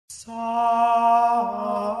The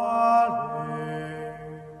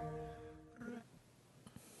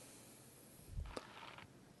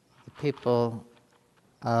people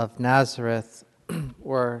of Nazareth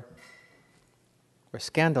were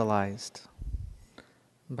scandalized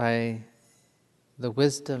by the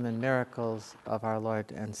wisdom and miracles of our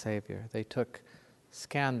Lord and Savior. They took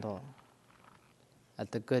scandal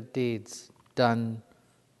at the good deeds done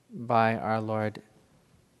by our Lord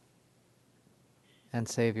and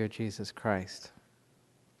Savior Jesus Christ,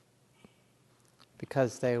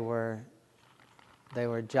 because they were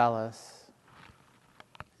jealous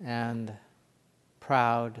and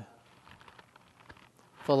proud,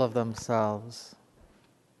 full of themselves.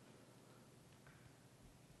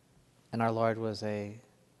 And our Lord was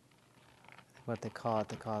what they call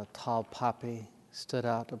it a tall poppy, stood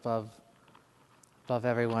out above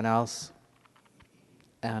everyone else,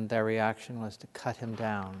 and their reaction was to cut him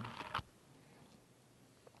down.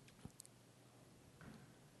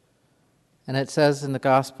 And it says in the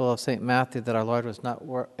Gospel of St. Matthew that our Lord was not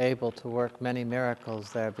able to work many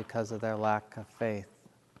miracles there because of their lack of faith,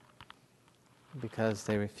 because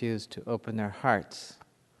they refused to open their hearts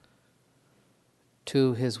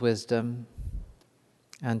to His wisdom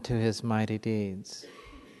and to His mighty deeds.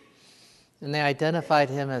 And they identified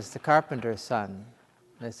Him as the carpenter's son.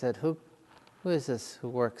 They said, who is this who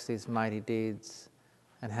works these mighty deeds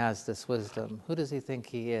and has this wisdom? Who does He think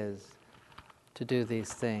He is to do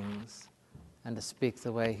these things and to speak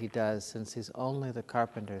the way He does, since He's only the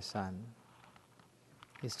carpenter's son?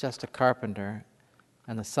 He's just a carpenter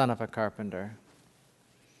and the son of a carpenter.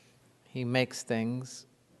 He makes things,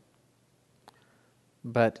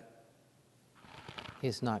 but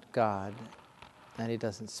He's not God, and He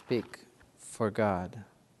doesn't speak for God.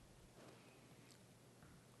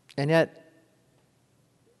 And yet,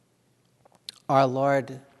 our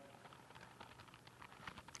Lord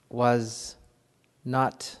was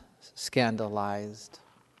not scandalized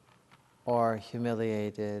or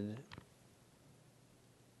humiliated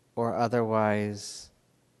or otherwise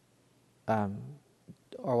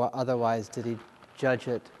did He judge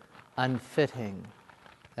it unfitting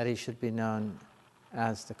that He should be known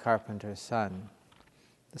as the carpenter's son,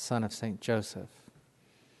 the son of St. Joseph.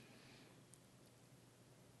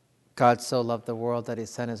 God so loved the world that He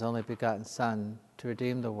sent His only begotten Son to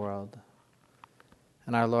redeem the world.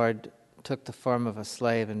 And our Lord took the form of a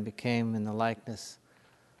slave and became in the likeness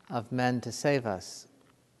of men to save us.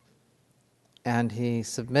 And He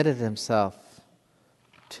submitted Himself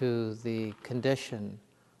to the condition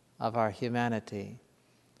of our humanity,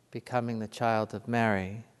 becoming the child of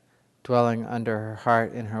Mary, dwelling under her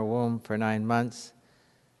heart in her womb for 9 months,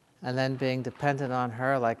 and then being dependent on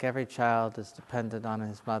her like every child is dependent on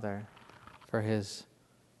his mother for his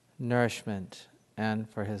nourishment and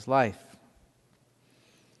for his life.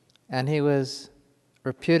 And He was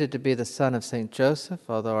reputed to be the son of St. Joseph,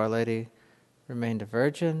 although Our Lady remained a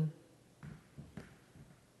virgin,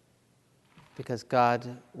 because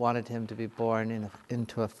God wanted Him to be born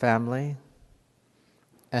into a family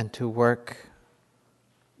and to work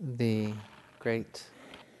the great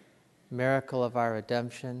miracle of our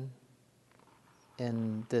redemption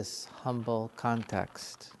in this humble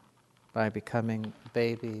context, by becoming a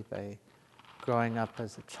baby, by growing up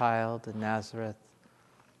as a child in Nazareth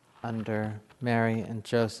under Mary and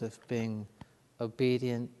Joseph, being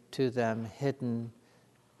obedient to them, hidden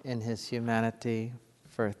in His humanity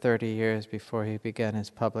for 30 years before He began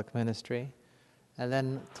His public ministry, and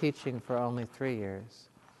then teaching for only 3 years.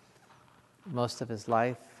 Most of His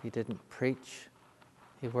life He didn't preach.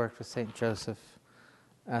 He worked with St. Joseph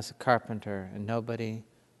as a carpenter, and nobody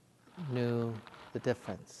knew the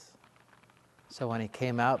difference. So when He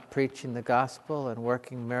came out preaching the gospel and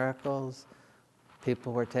working miracles,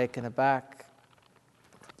 people were taken aback,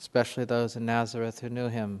 especially those in Nazareth who knew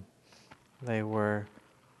Him. They were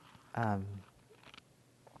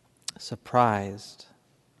surprised.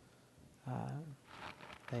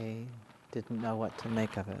 They didn't know what to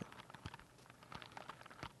make of it.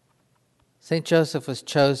 St. Joseph was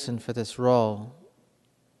chosen for this role,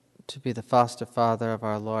 to be the foster father of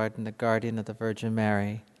our Lord and the guardian of the Virgin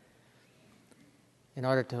Mary, in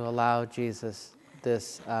order to allow Jesus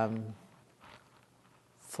this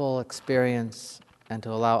full experience, and to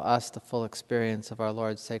allow us the full experience of our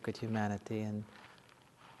Lord's sacred humanity,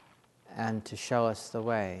 and to show us the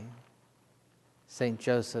way. St.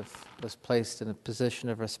 Joseph was placed in a position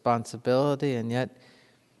of responsibility, and yet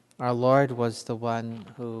our Lord was the one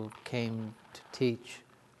who came to teach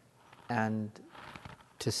and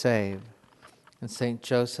to save. And St.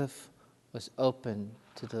 Joseph was open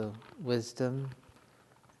to the wisdom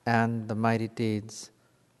and the mighty deeds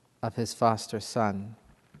of his foster son.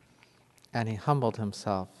 and he humbled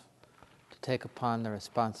himself to take upon the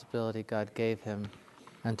responsibility God gave him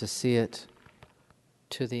and to see it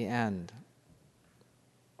to the end.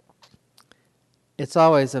 It's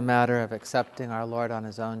always a matter of accepting our Lord on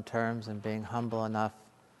his own terms and being humble enough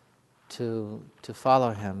to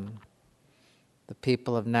follow him. The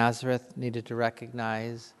people of Nazareth needed to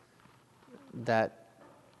recognize that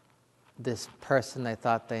this person they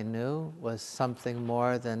thought they knew was something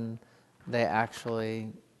more than they actually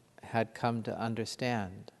had come to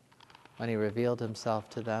understand. When he revealed himself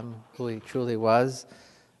to them, who he truly was,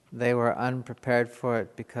 they were unprepared for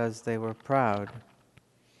it because they were proud.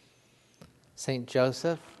 Saint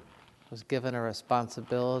Joseph was given a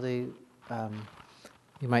responsibility,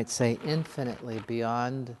 you might say, infinitely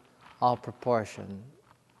beyond all proportion.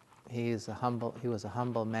 He was a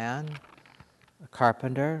humble man, a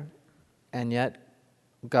carpenter, and yet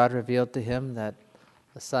God revealed to him that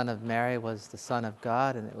the son of Mary was the Son of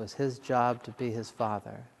God, and it was his job to be his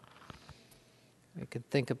father. We can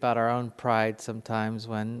think about our own pride sometimes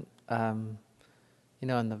when, in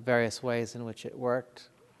the various ways in which it worked.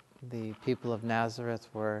 The people of Nazareth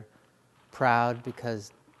were proud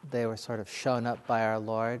because they were sort of shown up by our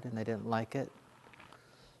Lord, and they didn't like it.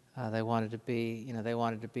 They wanted to be,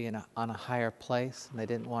 on a higher place, and they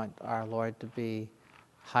didn't want our Lord to be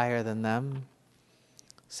higher than them.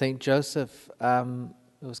 Saint Joseph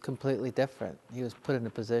was completely different. He was put in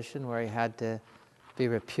a position where he had to be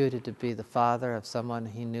reputed to be the father of someone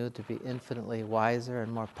he knew to be infinitely wiser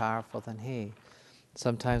and more powerful than he.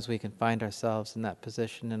 Sometimes we can find ourselves in that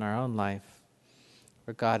position in our own life,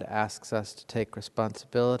 where God asks us to take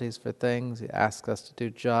responsibilities for things. He asks us to do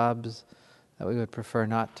jobs that we would prefer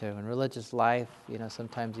not to. In religious life,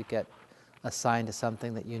 sometimes you get assigned to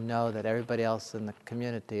something that you know that everybody else in the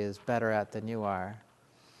community is better at than you are.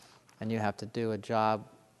 And you have to do a job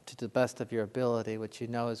to the best of your ability, which you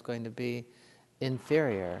know is going to be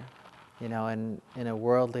inferior. In a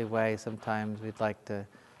worldly way, sometimes we'd like to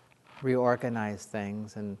reorganize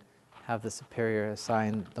things and have the superior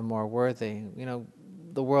assign the more worthy.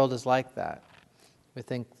 The world is like that. We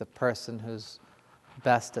think the person who's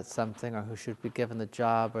best at something or who should be given the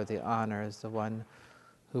job or the honor is the one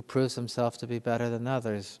who proves himself to be better than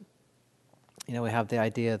others. We have the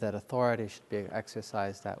idea that authority should be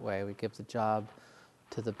exercised that way. We give the job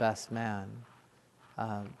to the best man.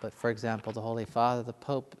 But for example, the Holy Father, the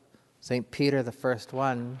Pope, St. Peter, the first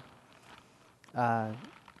one,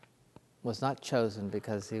 was not chosen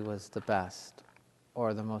because he was the best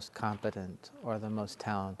or the most competent or the most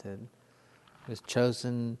talented. He was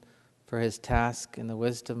chosen for his task in the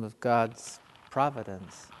wisdom of God's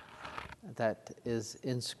providence that is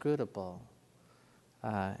inscrutable.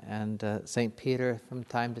 And St. Peter, from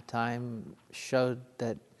time to time, showed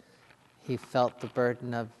that he felt the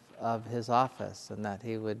burden of his office and that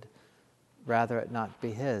he would rather it not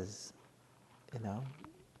be his.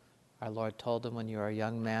 Our Lord told him, when you were a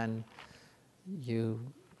young man, you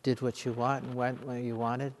did what you want and went where you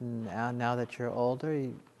wanted, and now that you're older,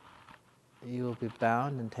 you will be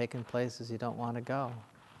bound and taken places you don't want to go.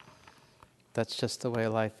 That's just the way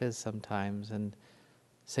life is sometimes. And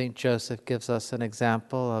St. Joseph gives us an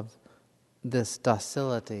example of this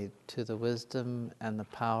docility to the wisdom and the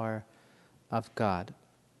power of God.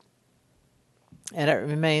 And it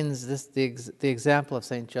remains, the example of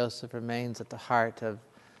St. Joseph remains at the heart of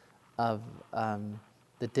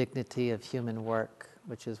the dignity of human work,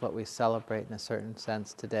 which is what we celebrate in a certain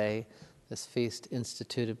sense today. This feast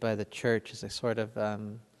instituted by the Church is a sort of a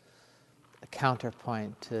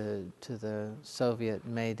counterpoint to the Soviet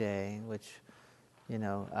May Day, which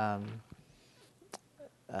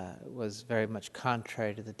was very much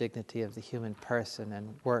contrary to the dignity of the human person,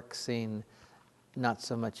 and work seen not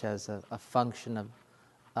so much as a function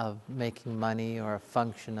of making money or a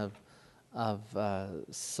function of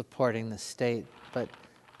supporting the state, but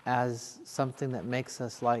as something that makes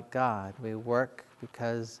us like God. We work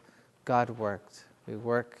because God worked. We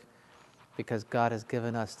work because God has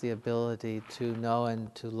given us the ability to know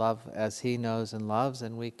and to love as He knows and loves,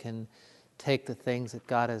 and we can take the things that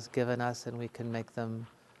God has given us and we can make them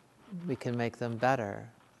better.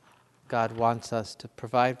 God wants us to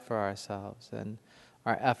provide for ourselves, and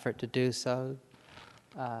our effort to do so,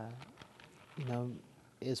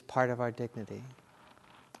 is part of our dignity.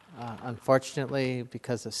 Unfortunately,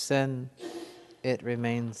 because of sin, it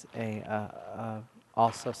remains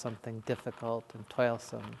also something difficult and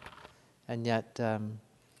toilsome. And yet,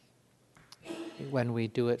 when we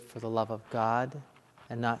do it for the love of God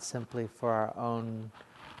and not simply for our own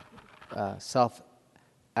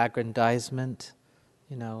self-aggrandizement,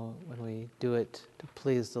 when we do it to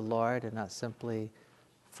please the Lord and not simply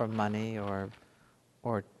for money or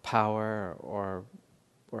power or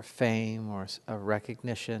fame or a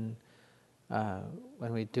recognition.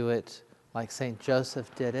 When we do it like Saint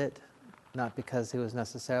Joseph did it, not because he was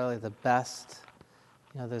necessarily the best.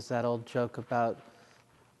 There's that old joke about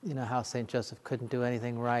how Saint Joseph couldn't do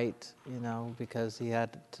anything right, because he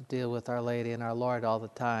had to deal with Our Lady and our Lord all the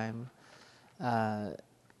time.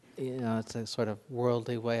 It's a sort of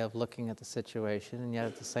worldly way of looking at the situation, and yet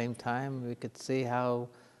at the same time we could see how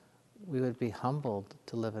we would be humbled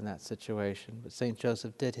to live in that situation. But Saint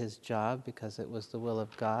Joseph did his job because it was the will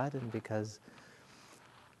of God, and because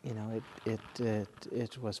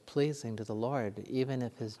it was pleasing to the Lord, even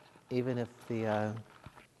if the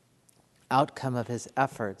outcome of his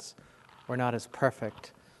efforts were not as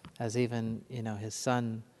perfect as even his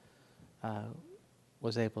son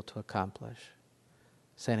was able to accomplish.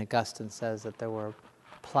 St. Augustine says that there were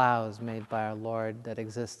plows made by our Lord that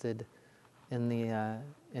existed in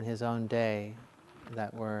his own day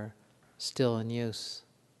that were still in use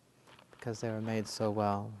because they were made so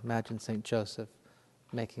well. Imagine St. Joseph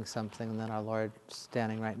making something, and then our Lord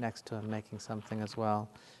standing right next to him making something as well.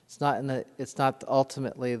 It's not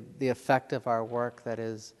ultimately the effect of our work that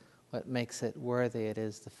is what makes it worthy. It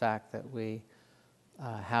is the fact that we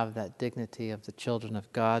have that dignity of the children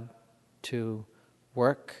of God to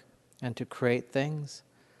work and to create things,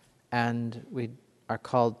 and we are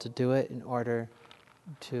called to do it in order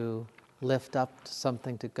to lift up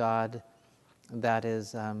something to God that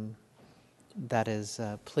is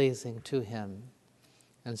pleasing to Him.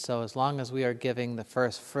 And so as long as we are giving the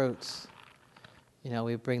first fruits,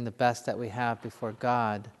 we bring the best that we have before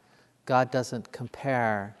God. God doesn't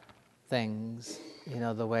compare things,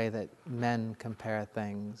 the way that men compare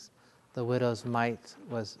things. The widow's mite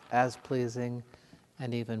was as pleasing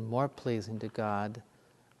and even more pleasing to God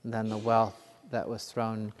than the wealth that was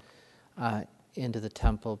thrown into the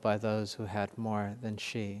temple by those who had more than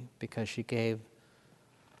she, because she gave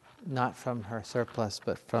not from her surplus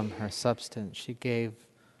but from her substance. She gave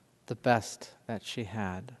the best that she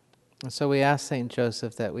had. And so we ask St.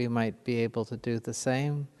 Joseph that we might be able to do the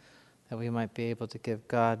same, that we might be able to give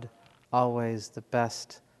God always the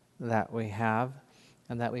best that we have,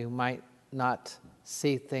 and that we might not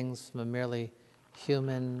see things from a merely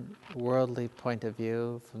human, worldly point of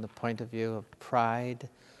view, from the point of view of pride,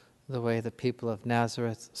 the way the people of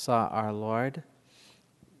Nazareth saw our Lord.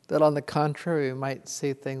 That on the contrary, we might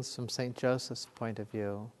see things from St. Joseph's point of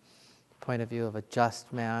view of a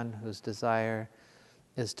just man whose desire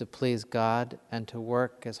is to please God and to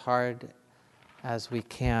work as hard as we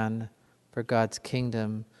can for God's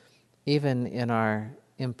kingdom, even in our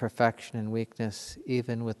imperfection and weakness,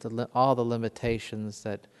 even with all the limitations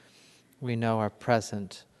that we know are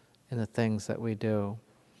present in the things that we do.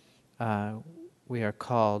 We are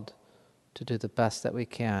called to do the best that we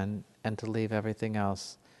can and to leave everything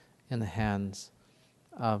else in the hands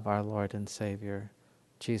of our Lord and Savior,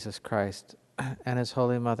 Jesus Christ, and His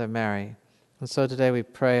Holy Mother Mary. And so today we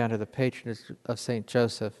pray under the patronage of St.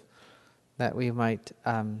 Joseph that we might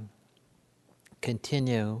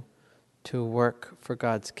continue to work for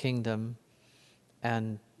God's kingdom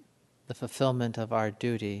and the fulfillment of our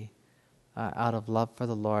duty out of love for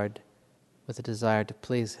the Lord, with a desire to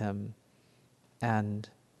please Him, and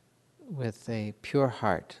with a pure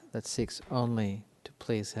heart that seeks only to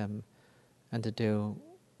please Him and to do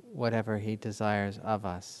whatever He desires of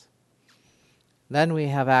us. Then we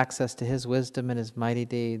have access to His wisdom and His mighty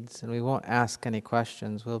deeds, and we won't ask any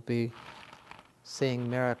questions. We'll be seeing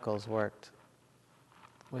miracles worked.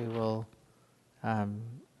 We will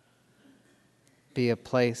be a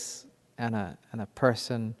place and a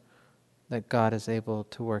person that God is able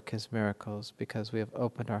to work His miracles, because we have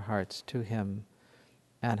opened our hearts to Him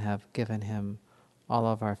and have given Him all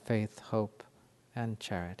of our faith, hope, and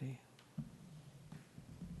charity.